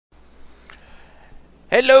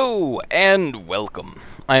Hello and welcome.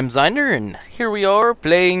 I'm Zeinder and here we are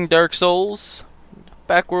playing Dark Souls.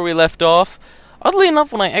 Back where we left off. Oddly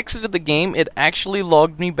enough, when I exited the game, it actually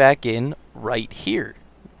logged me back in right here.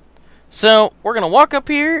 So, we're gonna walk up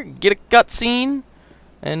here, get a cutscene,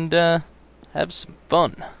 and have some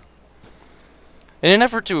fun. In an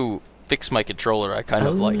effort to fix my controller, I kind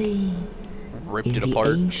of like ripped it apart.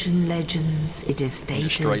 In the ancient legends, it is stated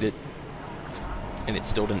destroyed it. And it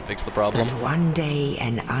still didn't fix the problem. that one day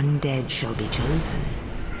an undead shall be chosen.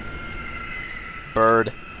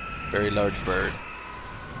 Bird. Very large bird.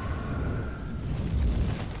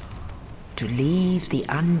 To leave the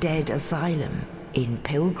undead asylum in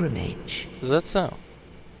pilgrimage Is that so?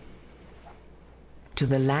 to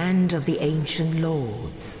the land of the ancient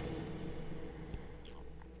lords.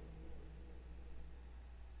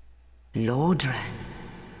 Lordran.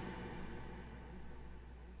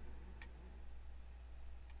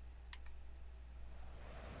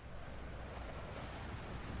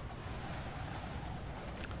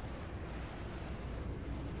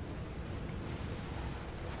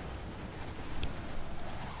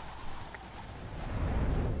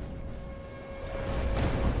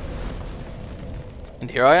 And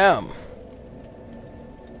here I am.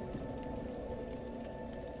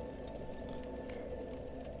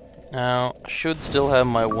 Now, I should still have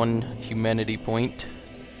my one humanity point.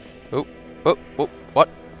 Oh, what?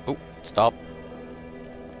 Oh, stop.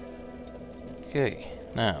 Okay,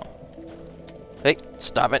 now. Hey,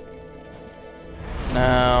 stop it.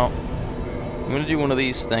 Now, I'm gonna do one of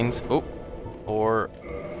these things. Oh, or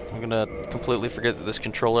I'm gonna completely forget that this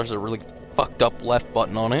controller has a really fucked up left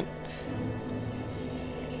button on it.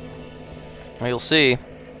 Well, you'll see,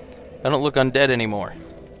 I don't look undead anymore.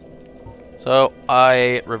 So,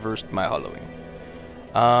 I reversed my hollowing.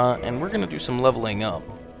 And we're gonna do some leveling up.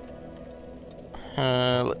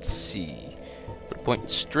 Let's see. Put a point in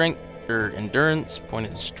strength, or endurance, point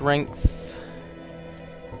in strength,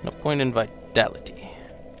 and a point in vitality.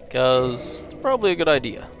 Because it's probably a good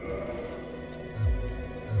idea.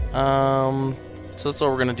 So that's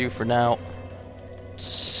all we're gonna do for now.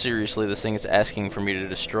 Seriously, this thing is asking for me to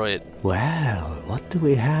destroy it. Well, what do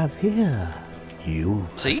we have here? You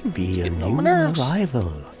See? must be a Getting on new my nerves.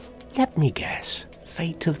 arrival. Let me guess.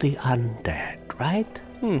 Fate of the undead, right?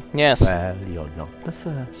 Yes. Well, you're not the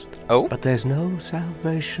first. Oh? But there's no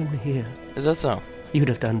salvation here. Is that so? You'd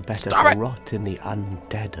have done better Stop to it! rot in the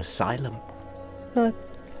undead asylum. But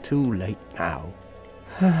too late now.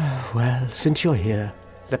 Well, since you're here,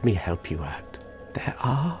 let me help you out. There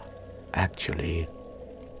are, actually,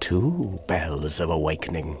 two bells of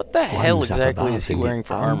awakening. What the hell One's up exactly above is he in the wearing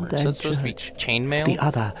for armor? Is that undead supposed to be church. chainmail? The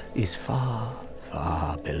other is far,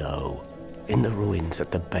 far below, in the ruins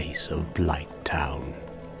at the base of Blight Town.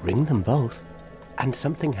 Ring them both, and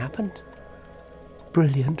something happens.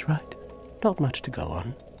 Brilliant, right? Not much to go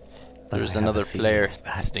on. But There's I have another a feeling flare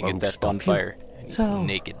that sitting at won't that stop you. bonfire. And he's So,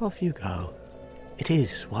 naked. off you go. It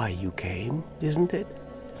is why you came, isn't it?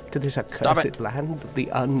 To this Stop accursed it. land of the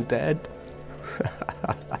undead?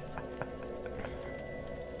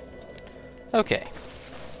 Okay.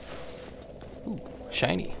 Ooh,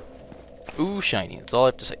 shiny. Ooh, shiny. That's all I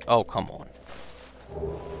have to say. Oh, come on.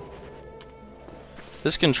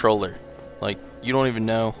 This controller, like, you don't even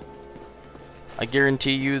know. I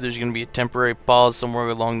guarantee you there's going to be a temporary pause somewhere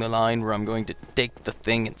along the line where I'm going to take the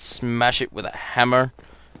thing and smash it with a hammer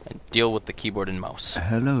and deal with the keyboard and mouse.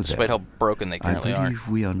 Hello there. Despite how broken they I currently are. believe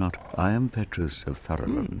we are not. I am Petrus of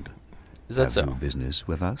Thoroland. Is that Have so? you business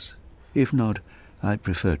with us? If not, I'd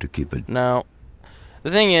prefer to keep it. Now, the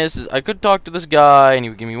thing is I could talk to this guy and he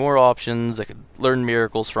would give me more options. I could learn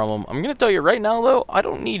miracles from him. I'm going to tell you right now, though, I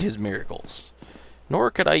don't need his miracles. Nor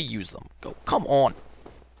could I use them. Go, come on.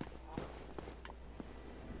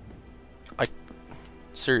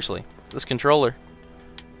 Seriously, this controller,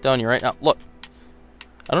 I'm telling you right now, look.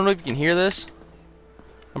 I don't know if you can hear this.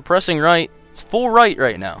 I'm pressing right. It's full right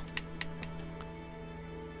now.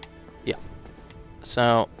 Yeah.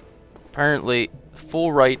 So, apparently,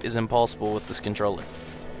 full right is impossible with this controller.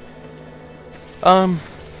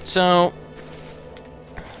 So,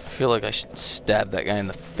 I feel like I should stab that guy in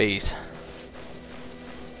the face.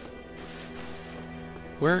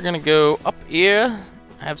 We're gonna go up here,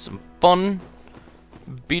 have some fun,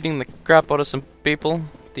 beating the crap out of some people,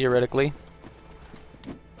 theoretically.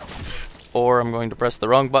 Or I'm going to press the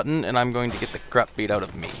wrong button and I'm going to get the crap beat out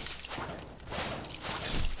of me.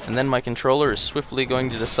 And then my controller is swiftly going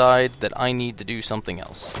to decide that I need to do something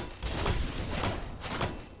else.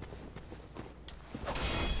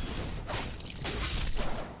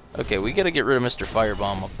 Okay, we gotta get rid of Mr.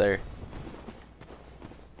 Firebomb up there.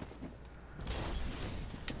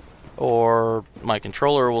 or my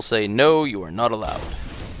controller will say, no, you are not allowed.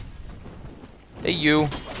 Hey, you.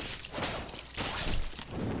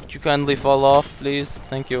 Could you kindly fall off, please?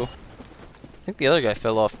 Thank you. I think the other guy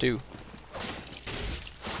fell off, too.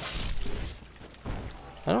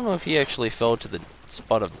 I don't know if he actually fell to the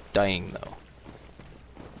spot of dying, though.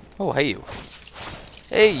 Oh, hey, you.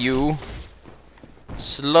 Hey, you.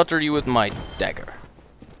 Slaughter you with my dagger.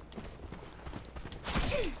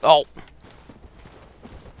 Oh.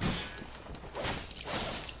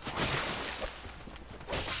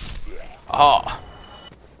 Ah.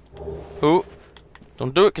 Who?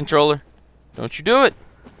 Don't do it, controller. Don't you do it.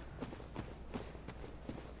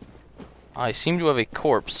 I seem to have a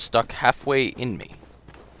corpse stuck halfway in me.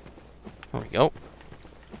 There we go.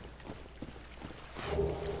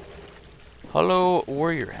 Hello,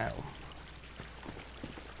 warrior helm.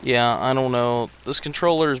 Yeah, I don't know. This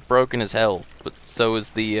controller is broken as hell, but so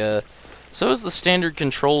is the standard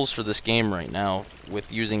controls for this game right now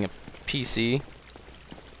with using a PC.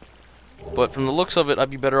 But from the looks of it,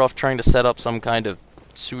 I'd be better off trying to set up some kind of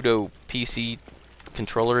pseudo PC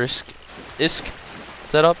controller-isk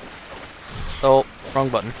setup. Oh, wrong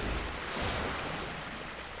button.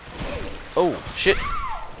 Oh, shit.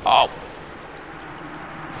 Oh.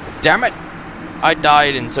 Damn it! I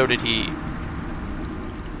died and so did he.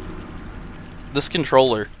 This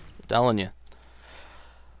controller, I'm telling you.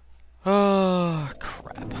 Oh,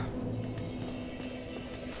 crap.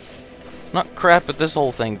 Not crap at this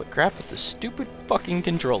whole thing, but crap at the stupid fucking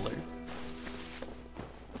controller.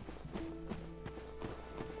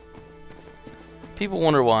 People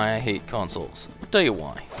wonder why I hate consoles. I'll tell you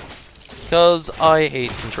why. Because I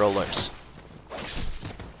hate controllers.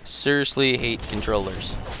 Seriously hate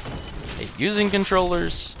controllers. Hate using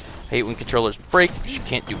controllers. Hate when controllers break because you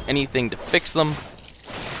can't do anything to fix them.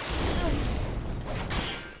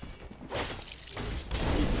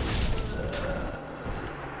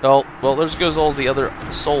 Oh, well, there goes all the other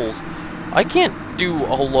souls. I can't do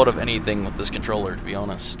a whole lot of anything with this controller, to be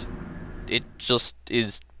honest. It just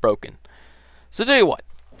is broken. So tell you what,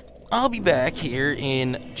 I'll be back here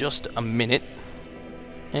in just a minute.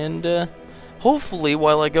 And, hopefully,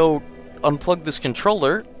 while I go unplug this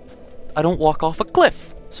controller, I don't walk off a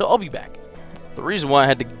cliff. So I'll be back. The reason why I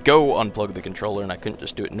had to go unplug the controller and I couldn't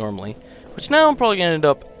just do it normally, which now I'm probably going to end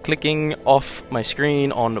up clicking off my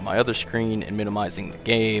screen onto my other screen and minimizing the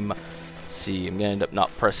game. See, I'm going to end up not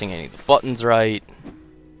pressing any of the buttons right.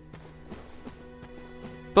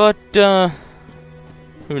 But,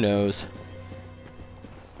 who knows?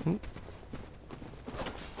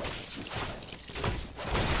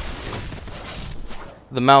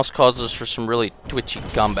 The mouse causes for some really twitchy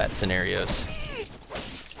combat scenarios.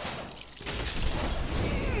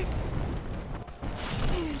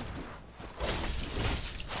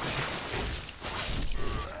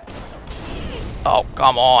 Oh,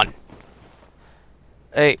 come on.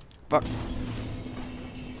 Hey, fuck.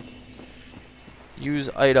 Use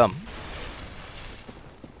item.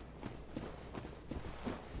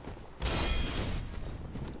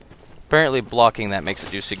 Apparently blocking that makes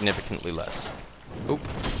it do significantly less. Oop.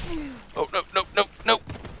 Oh, no, no, no, no.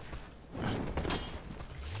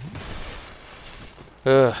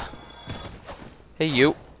 Ugh. Hey,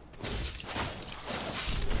 you.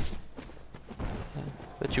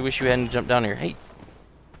 Bet you wish you hadn't jumped down here. Hey.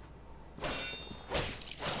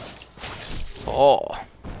 Oh.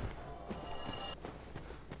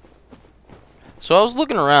 So I was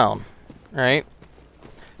looking around, right?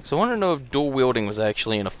 So I wanted to know if dual wielding was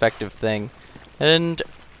actually an effective thing. And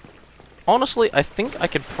honestly, I think I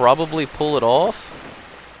could probably pull it off.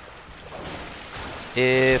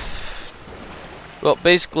 If... Well,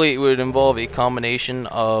 basically it would involve a combination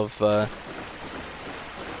of... well,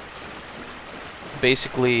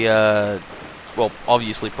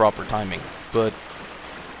 obviously proper timing. But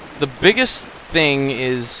the biggest thing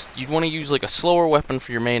is you'd want to use like a slower weapon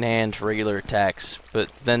for your main hand for regular attacks. But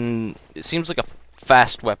then it seems like a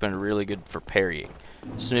fast weapon really good for parrying.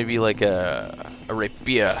 So maybe like a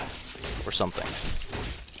rapier or something.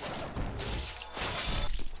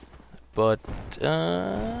 But,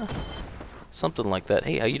 something like that.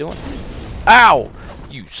 Hey, how you doing? Ow!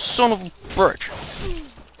 You son of a bitch!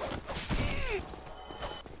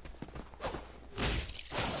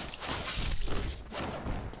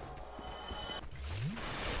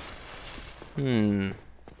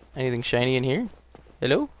 Anything shiny in here?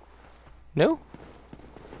 Hello? No?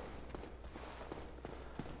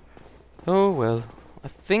 Oh, well. I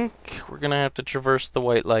think we're gonna have to traverse the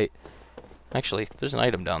white light. Actually, there's an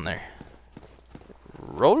item down there.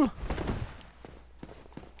 Roll?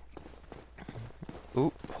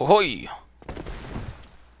 Ooh, hoy!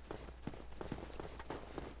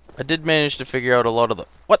 I did manage to figure out a lot of the...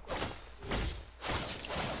 What?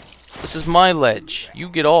 This is my ledge. You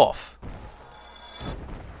get off.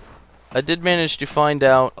 I did manage to find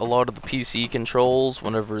out a lot of the PC controls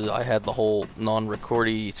whenever I had the whole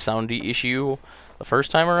non-recordy soundy issue the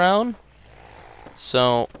first time around.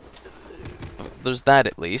 So, there's that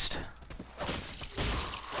at least.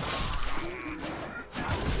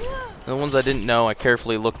 The ones I didn't know, I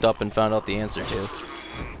carefully looked up and found out the answer to.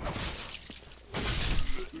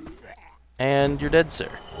 And you're dead, sir.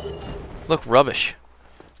 Look, rubbish.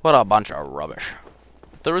 What a bunch of rubbish.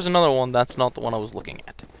 There was another one, that's not the one I was looking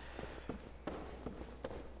at.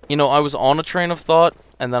 You know, I was on a train of thought,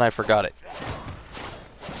 and then I forgot it.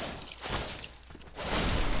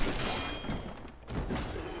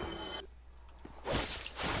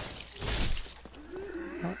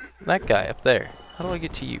 Oh, that guy up there. How do I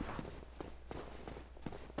get to you?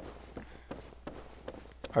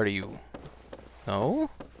 Are you... No?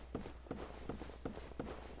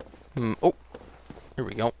 Oh! Here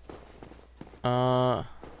we go.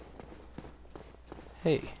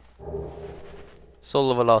 Hey. Soul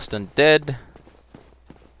of a Lost Undead.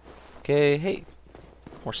 Okay, hey.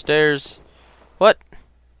 More stairs. What?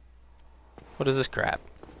 What is this crap?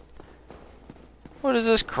 What is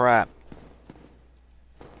this crap?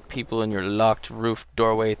 People in your locked roof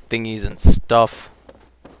doorway thingies and stuff.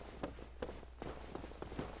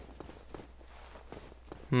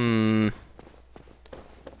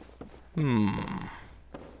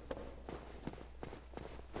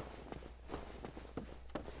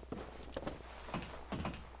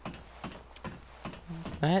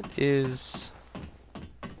 That is...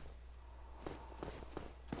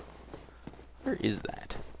 Where is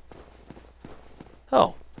that?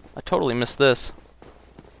 Oh, I totally missed this.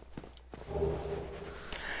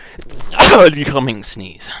 Incoming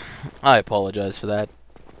sneeze. I apologize for that.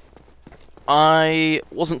 I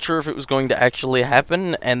wasn't sure if it was going to actually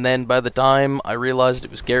happen, and then by the time I realized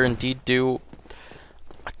it was guaranteed to,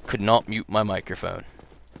 I could not mute my microphone.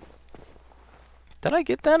 Did I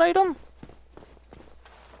get that item?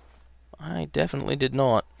 I definitely did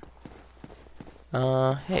not.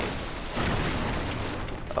 Hey.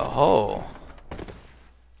 Oh.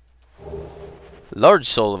 Large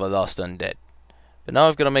soul of a lost undead. But now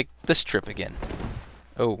I've got to make this trip again.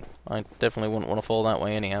 Oh, I definitely wouldn't want to fall that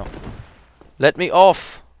way anyhow. Let me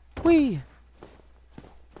off! Whee!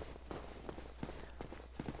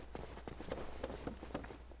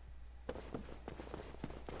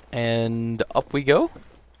 And up we go.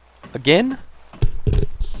 Again.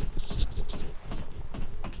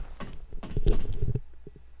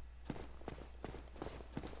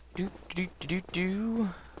 Do.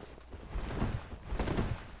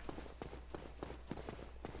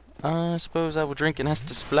 I suppose I will drink an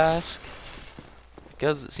Estus flask,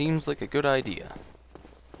 because it seems like a good idea.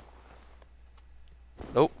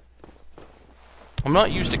 Oh. I'm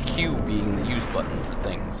not used to Q being the use button for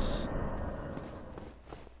things.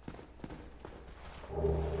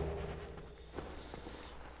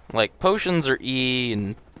 Like, potions are E,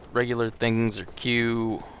 and regular things are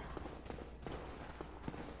Q.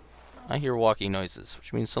 I hear walking noises,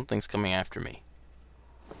 which means something's coming after me.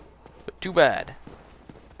 But too bad.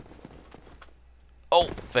 Oh,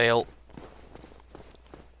 fail.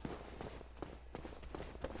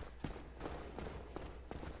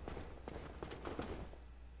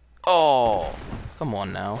 Oh, come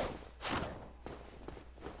on now.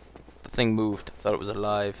 The thing moved. I thought it was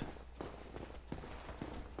alive.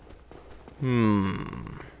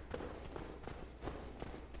 Come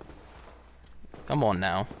on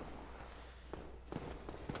now.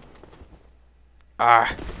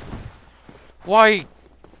 Ah. Why?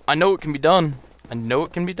 I know it can be done. I know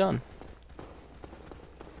it can be done.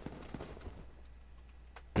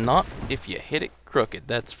 Not if you hit it crooked,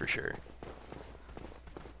 that's for sure.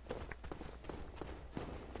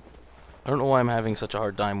 I don't know why I'm having such a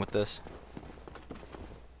hard time with this.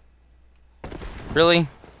 Really?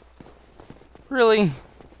 Really?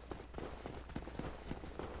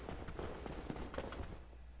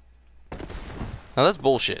 Now that's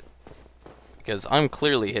bullshit. Because I'm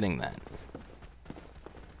clearly hitting that.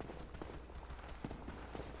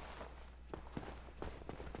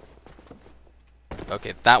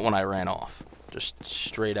 Okay, that one I ran off. Just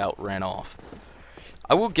straight out ran off.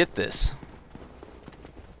 I will get this.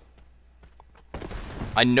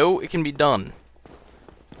 I know it can be done.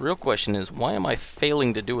 The real question is, why am I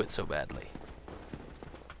failing to do it so badly?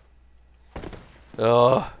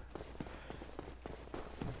 Ugh.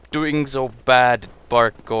 Doing so bad,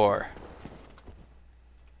 parkour.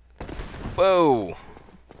 Whoa.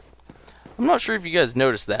 I'm not sure if you guys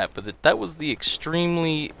noticed that, but that was the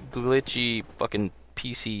extremely glitchy fucking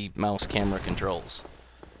PC mouse camera controls.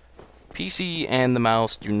 PC and the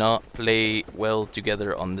mouse do not play well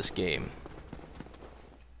together on this game.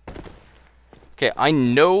 Okay, I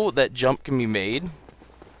know that jump can be made,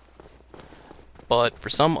 but for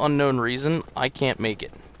some unknown reason, I can't make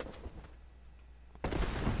it.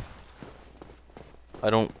 I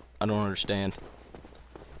don't understand.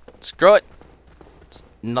 Screw it! There's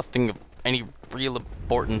nothing of any real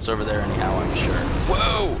importance over there anyhow, I'm sure.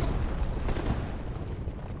 Whoa!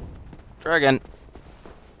 Try again.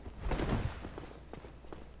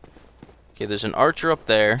 Okay, there's an archer up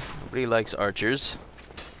there. Nobody likes archers.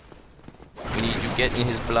 We need to get in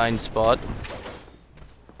his blind spot.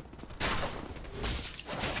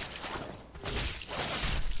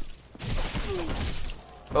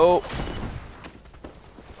 Oh!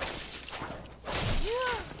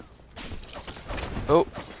 Oh!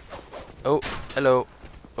 Oh, hello,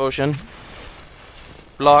 ocean.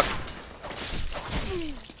 Block.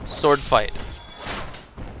 Sword fight.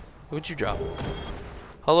 Who'd you drop?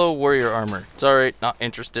 Hello, warrior armor. Sorry, not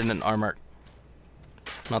interested in armor.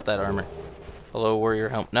 Not that armor. Hello, warrior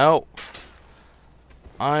helm. No!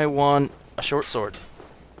 I want a short sword.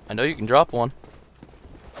 I know you can drop one.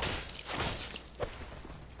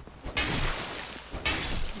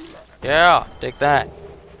 Yeah, take that.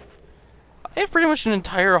 I have pretty much an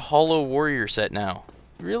entire hollow warrior set now.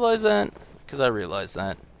 You realize that? Because I realize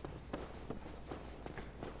that.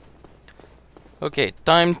 Okay,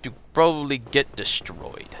 time to probably get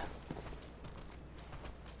destroyed.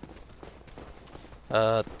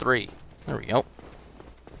 3. There we go.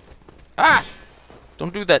 Ah!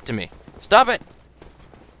 Don't do that to me. Stop it!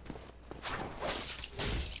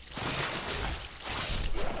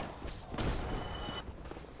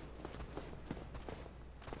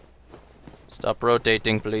 Stop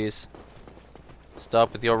rotating, please.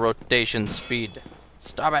 Stop with your rotation speed.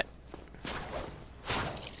 Stop it!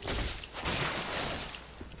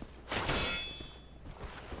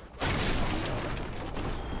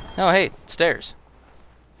 Oh, hey, stairs.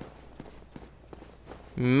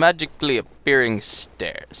 Magically appearing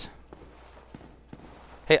stairs.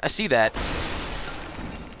 Hey, I see that.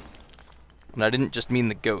 And I didn't just mean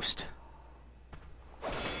the ghost.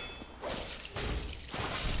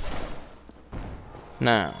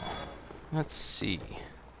 Now, let's see.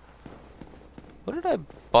 What did I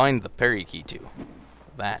bind the parry key to?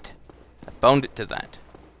 That. I bound it to that.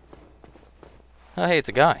 Oh, hey, it's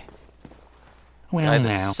a guy. Well,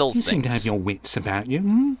 now, you seem to have your wits about you,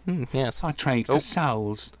 hmm? Yes. I trade for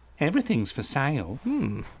souls. Everything's for sale.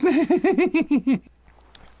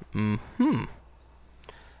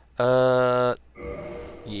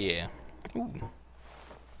 Yeah. Ooh.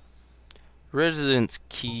 Residence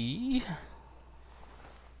key.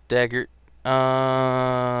 Dagger.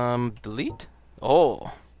 Delete?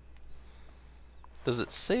 Oh. Does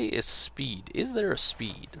it say a speed? Is there a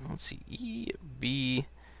speed? Let's see. E, B.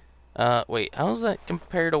 Wait, how does that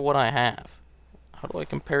compare to what I have? How do I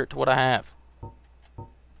compare it to what I have?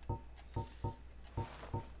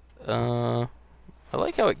 I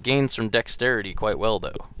like how it gains from dexterity quite well,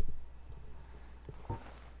 though.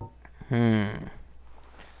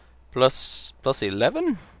 Plus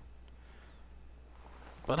 11?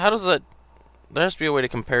 But how does that... There has to be a way to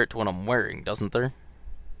compare it to what I'm wearing, doesn't there?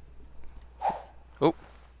 Oh,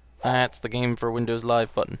 that's the Game for Windows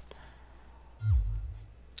Live button.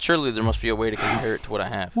 Surely there must be a way to compare it to what I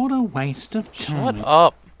have. What a waste of time. Shut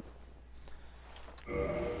up!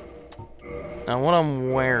 Now what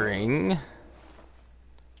I'm wearing...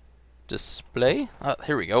 Display?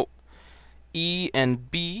 Here we go. E and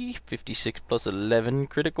B, 56 plus 11,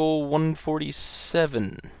 critical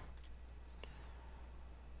 147.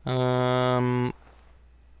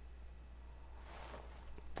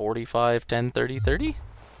 45, 10, 30, 30?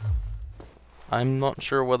 I'm not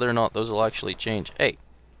sure whether or not those will actually change. Hey!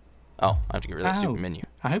 Oh, I have to get rid of that stupid menu.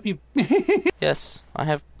 I hope you... Yes, I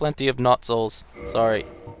have plenty of not souls. Sorry.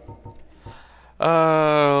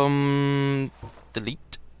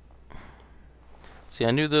 Delete. See, I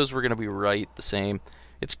knew those were going to be right, the same.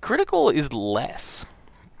 Its critical is less.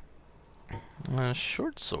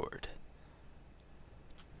 Short sword.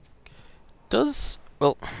 Does...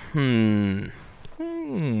 Well,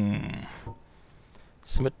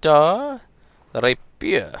 Scimitar.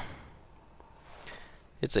 Rapier.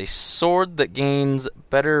 It's a sword that gains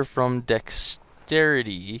better from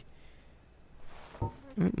dexterity.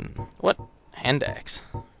 What? Hand axe.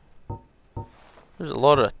 There's a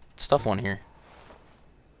lot of stuff on here.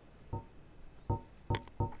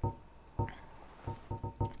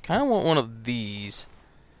 Kinda want one of these.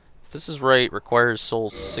 If this is right, requires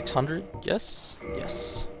souls 600? Yes?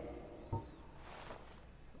 Yes.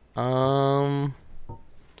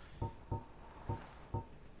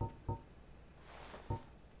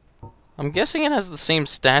 I'm guessing it has the same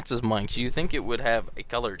stats as mine, 'cause you think it would have a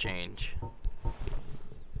color change.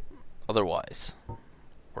 Otherwise.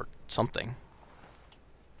 Or something.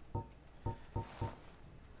 Can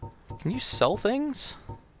you sell things?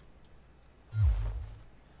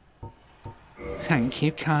 Thank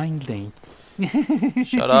you kindly.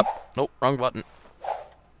 Shut up. Nope, wrong button.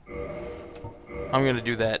 I'm gonna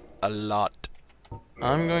do that a lot.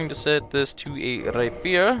 I'm going to set this to a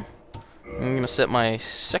rapier. I'm gonna set my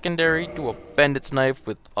secondary to a bandit's knife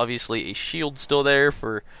with obviously a shield still there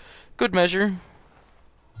for good measure.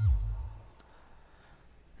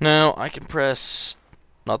 Now I can press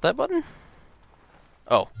not that button.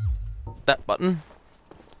 Oh, that button.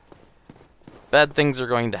 Bad things are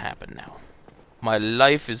going to happen now. My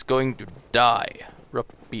life is going to die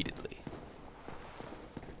repeatedly.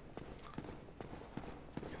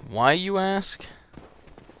 Why, you ask?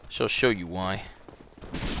 Shall show you why.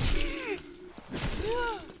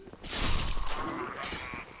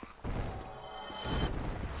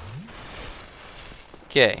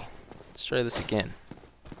 Okay, let's try this again.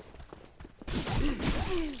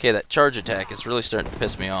 Okay, that charge attack is really starting to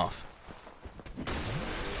piss me off.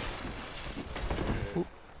 Oop.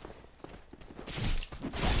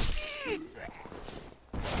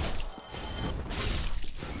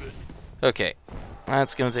 Okay,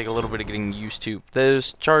 that's gonna take a little bit of getting used to.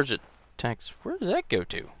 Those charge attacks, where does that go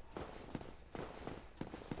to?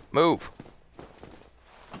 Move.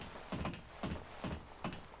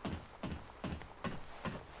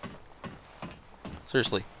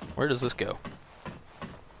 Seriously, where does this go?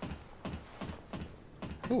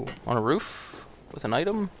 Ooh, on a roof with an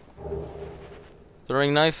item.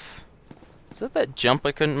 Throwing knife. Is that jump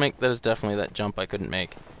I couldn't make? That is definitely that jump I couldn't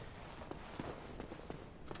make.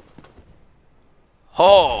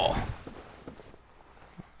 Oh!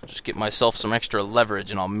 I'll just get myself some extra leverage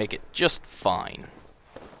and I'll make it just fine.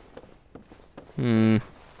 Nothing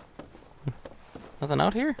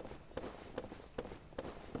out here?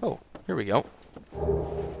 Oh, here we go.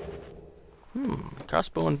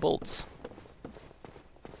 Crossbow and bolts.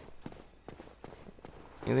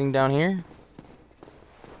 Anything down here?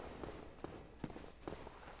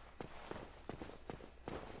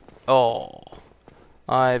 Oh,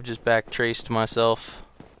 I've just backtraced myself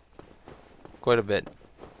quite a bit.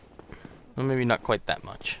 Well, maybe not quite that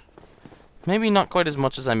much. Maybe not quite as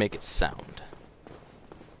much as I make it sound.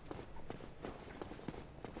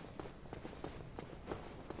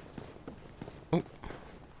 Oh,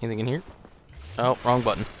 anything in here? Oh, wrong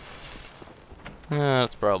button.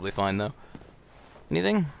 That's probably fine though.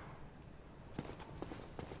 Anything?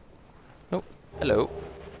 Oh, hello.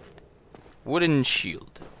 Wooden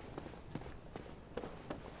shield.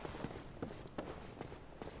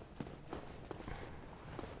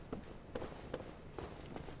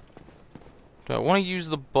 Do I want to use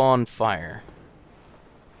the bonfire?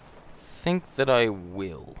 I think that I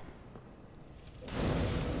will.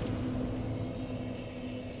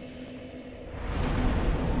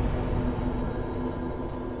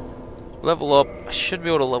 Level up. I should be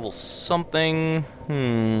able to level something.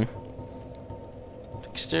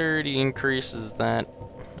 Dexterity increases that.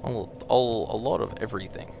 A lot of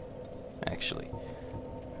everything, actually.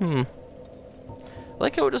 I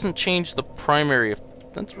like how it doesn't change the primary.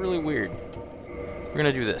 That's really weird. We're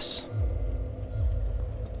gonna do this.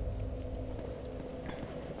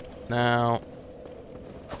 Now.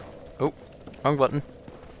 Oh, wrong button.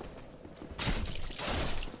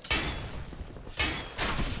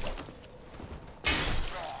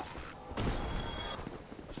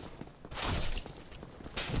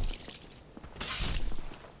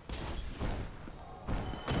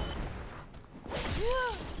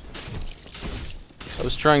 I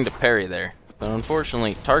was trying to parry there, but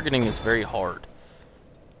unfortunately, targeting is very hard.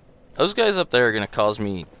 Those guys up there are going to cause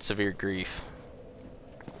me severe grief.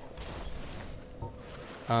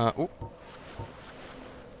 Ooh.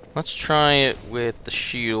 Let's try it with the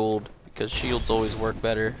shield, because shields always work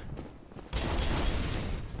better.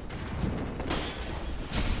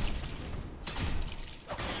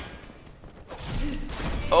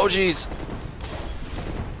 Oh, jeez.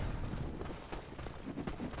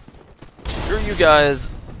 Screw you guys.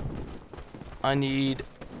 I need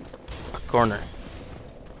a corner.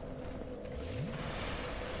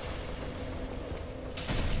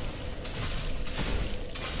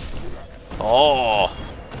 Oh!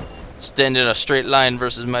 Stand in a straight line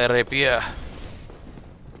versus my rapier.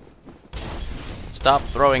 Stop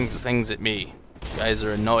throwing things at me. You guys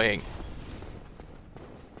are annoying.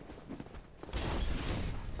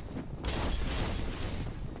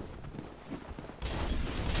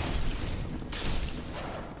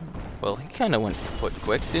 Well, he kind of went kaput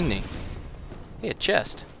quick, didn't he? Hey, a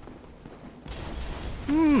chest.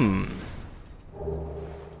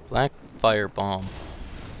 Black fire bomb.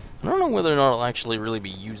 I don't know whether or not I'll actually really be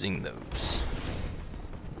using those.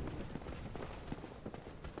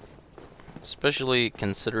 Especially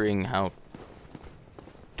considering how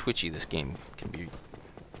twitchy this game can be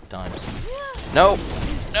at times. No!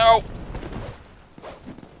 No!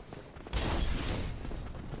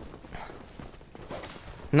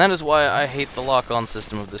 And that is why I hate the lock-on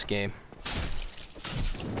system of this game.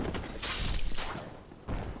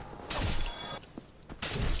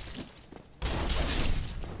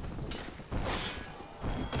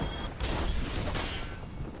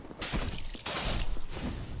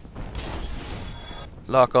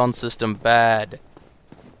 Lock-on system bad.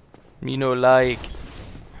 Me no like.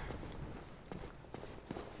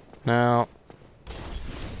 Now,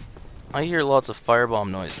 I hear lots of firebomb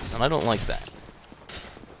noises, and I don't like that.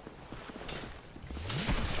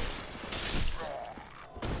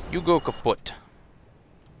 You go kaput.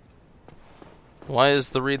 Why is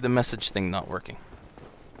the read the message thing not working?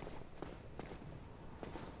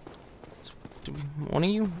 One of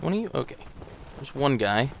you? One of you? Okay. There's one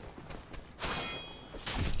guy.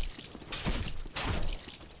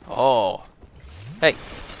 Oh. Hey.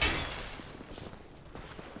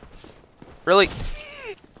 Really?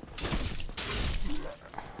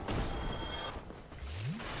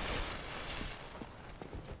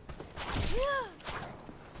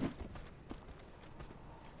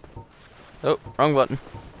 Oh, wrong button.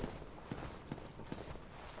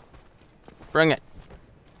 Bring it.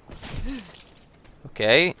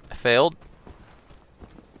 Okay, I failed.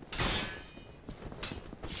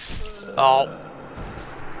 Oh.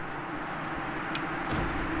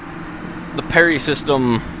 The parry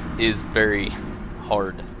system is very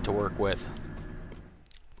hard to work with.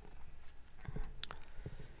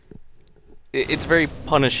 It's very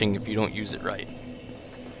punishing if you don't use it right.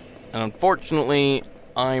 And unfortunately,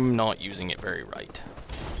 I'm not using it very right.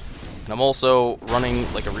 And I'm also running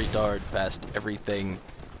like a retard past everything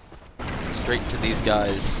straight to these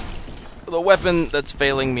guys with a weapon that's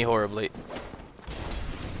failing me horribly.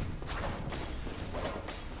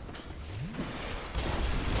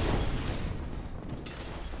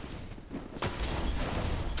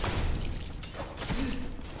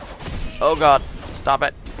 Oh god, stop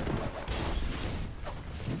it.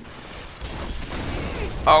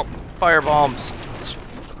 Oh, fire bombs.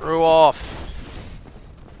 Screw off.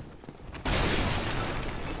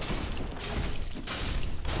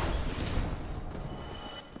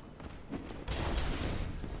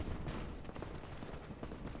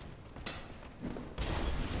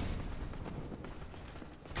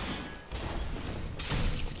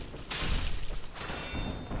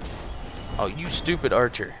 Oh, you stupid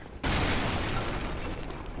archer.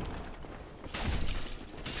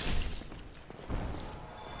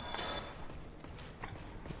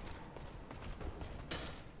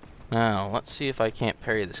 Now, let's see if I can't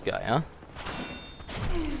parry this guy, huh?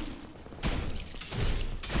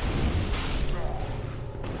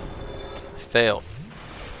 I failed.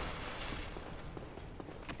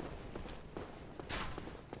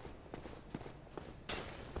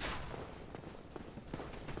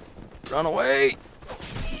 Run away!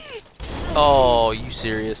 Oh, you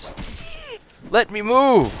serious? Let me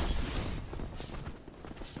move!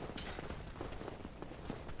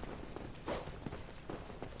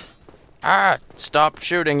 Ah! Stop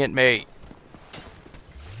shooting at me!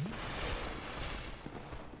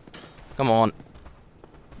 Come on.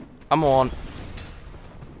 Come on.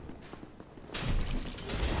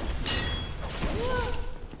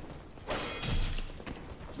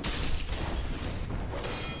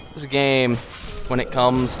 This game, when it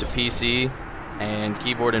comes to PC and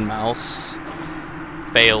keyboard and mouse,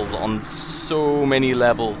 fails on so many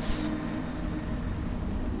levels.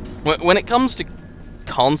 When it comes to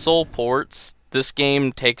console ports, this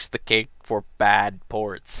game takes the cake for bad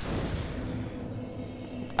ports.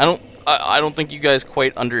 I don't think you guys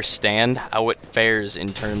quite understand how it fares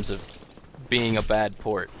in terms of being a bad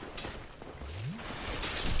port.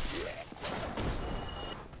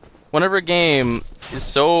 Whenever a game is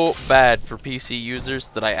so bad for PC users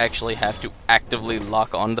that I actually have to actively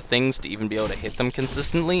lock onto things to even be able to hit them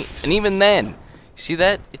consistently, and even then, you see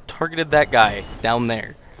that? It targeted that guy down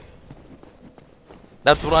there.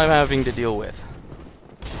 That's what I'm having to deal with.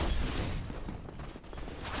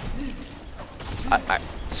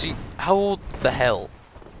 See, how the hell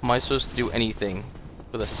am I supposed to do anything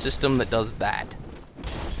with a system that does that?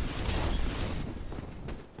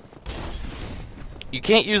 You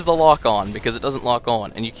can't use the lock-on because it doesn't lock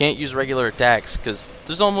on, and you can't use regular attacks because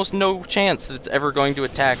there's almost no chance that it's ever going to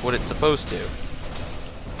attack what it's supposed to.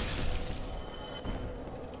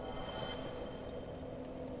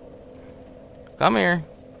 Come here.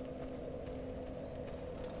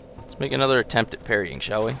 Let's make another attempt at parrying,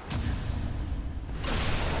 shall we?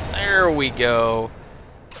 There we go.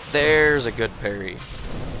 There's a good parry.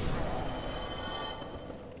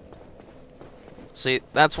 See,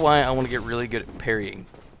 that's why I want to get really good at parrying.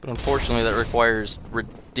 But unfortunately, that requires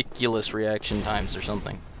ridiculous reaction times or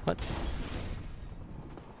something. What?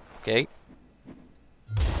 Okay.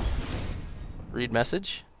 Read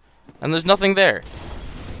message. And there's nothing there.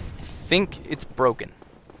 I think it's broken.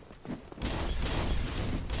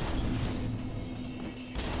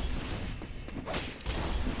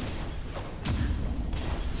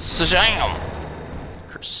 Shazam!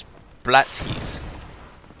 Kersplatskis.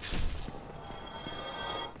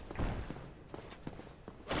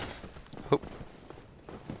 Oh.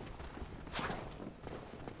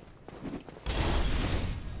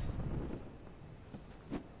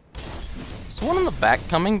 Is one in the back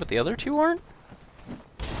coming, but the other two aren't?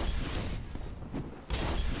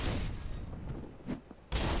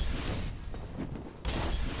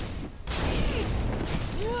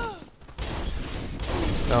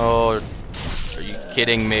 Oh, are you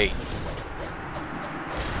kidding me?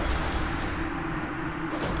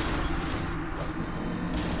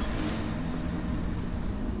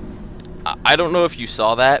 I don't know if you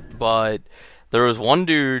saw that, but there was one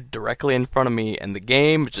dude directly in front of me, and the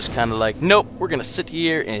game was just kind of like, nope, we're gonna sit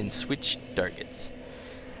here and switch targets.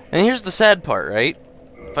 And here's the sad part, right?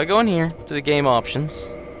 If I go in here to the game options,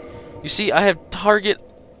 you see I have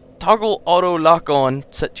toggle auto lock on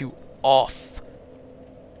set to off.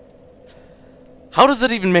 How does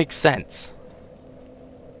that even make sense?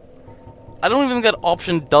 I don't even think that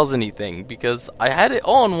option does anything, because I had it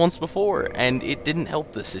on once before, and it didn't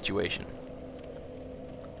help this situation.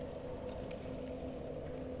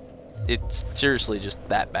 It's seriously just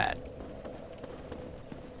that bad.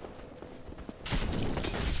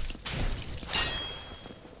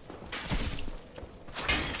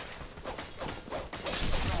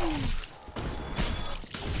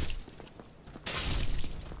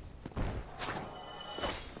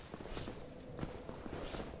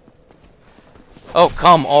 Oh,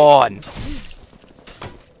 come on! You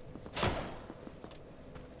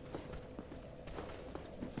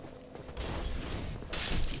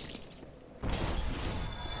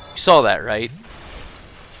saw that, right?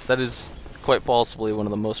 That is quite possibly one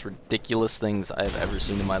of the most ridiculous things I've ever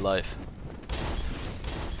seen in my life.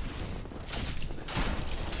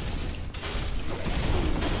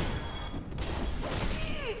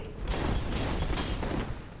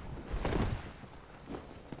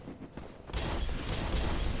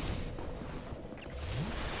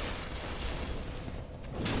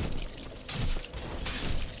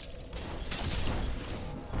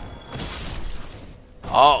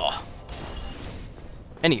 Oh.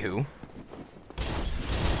 Anywho.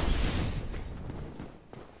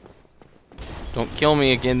 Don't kill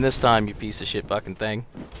me again this time, you piece of shit fucking thing.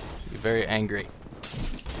 You're very angry.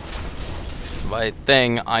 By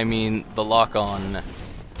thing, I mean the lock-on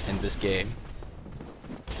in this game.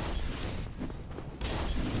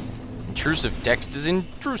 Intrusive text is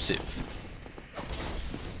intrusive.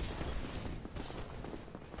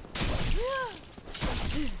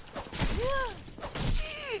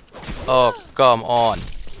 Oh, come on.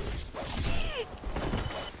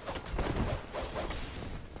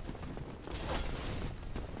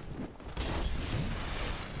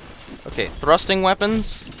 Okay, thrusting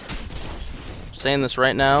weapons. I'm saying this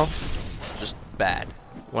right now. Just bad.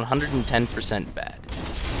 110% bad.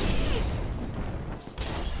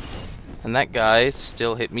 And that guy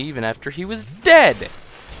still hit me even after he was dead.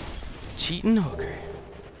 Cheating hooker.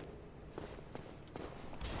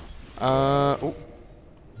 Oh.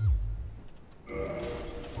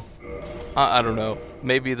 I don't know.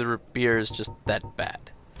 Maybe the beer is just that bad.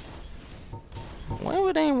 Why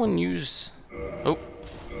would anyone use... Oh,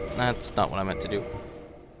 that's not what I meant to do.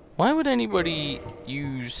 Why would anybody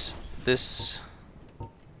use this...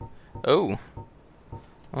 Oh.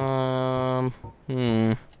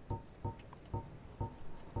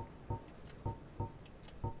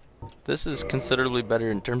 This is considerably better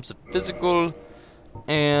in terms of physical,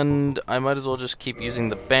 and I might as well just keep using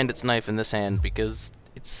the bandit's knife in this hand because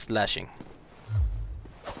it's slashing,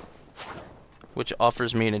 which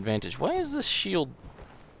offers me an advantage. Why is this shield?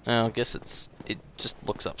 I guess it just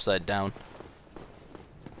looks upside down.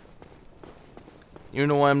 You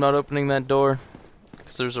know why I'm not opening that door?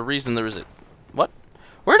 Because there's a reason there is it. What?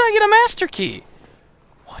 Where did I get a master key?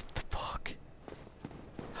 What the fuck?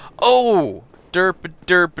 Oh! Derp,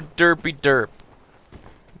 derp, derpy, derp.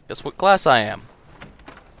 Guess what class I am?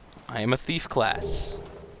 I am a thief class.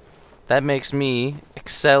 That makes me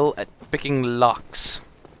excel at picking locks.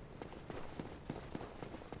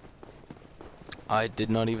 I did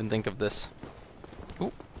not even think of this.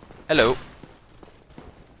 Ooh. Hello.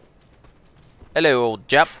 Hello, old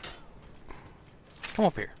chap. Come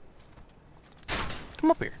up here.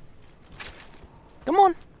 Come up here. Come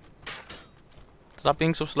on. Stop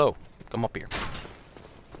being so slow. Come up here.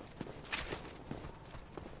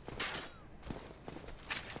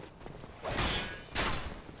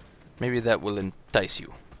 Maybe that will entice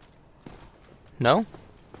you. No?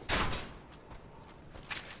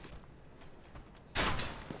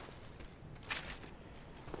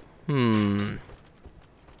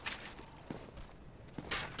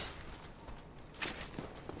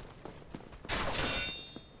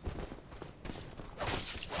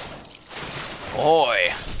 Boy.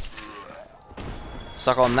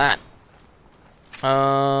 Suck on that.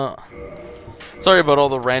 Sorry about all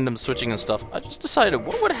the random switching and stuff. I just decided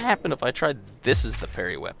what would happen if I tried this as the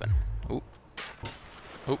parry weapon. Oop.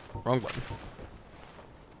 Oop, wrong button.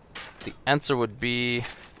 The answer would be...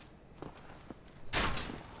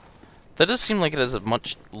 That does seem like it has a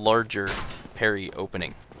much larger parry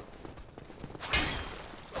opening.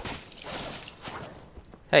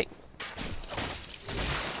 Hey.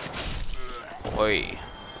 Oi.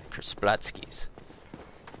 Krisplatskis.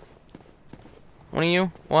 One of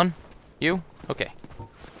you? One? You? Okay.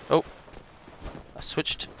 Oh. I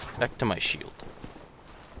switched back to my shield.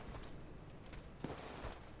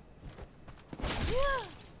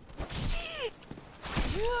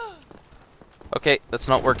 Okay, that's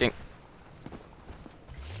not working.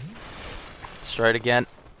 Let's try it again.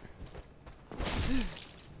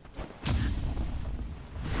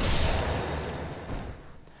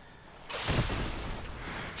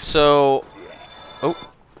 So...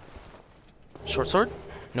 Oh. Short sword?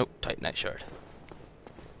 Nope, titanite shard.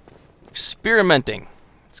 Experimenting.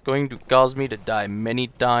 It's going to cause me to die many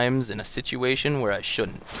times in a situation where I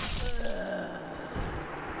shouldn't.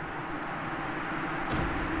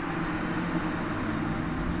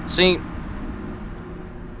 See,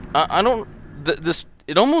 I don't...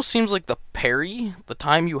 it almost seems like the parry, the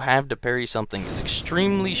time you have to parry something, is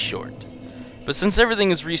extremely short. But since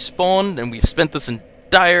everything is respawned, and we've spent this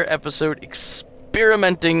entire episode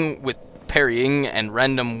experimenting with parrying and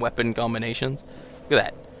random weapon combinations, look at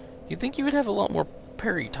that. You'd think you would have a lot more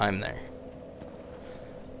parry time there.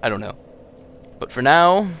 I don't know. But for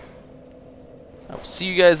now, I will see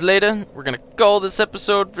you guys later. We're gonna call this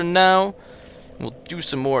episode for now. We'll do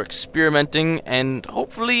some more experimenting, and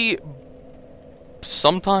hopefully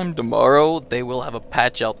sometime tomorrow they will have a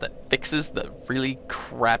patch out that fixes the really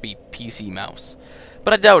crappy PC mouse.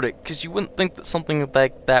 But I doubt it, because you wouldn't think that something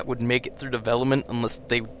like that would make it through development unless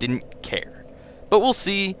they didn't care. But we'll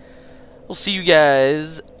see. We'll see you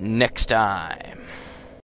guys next time.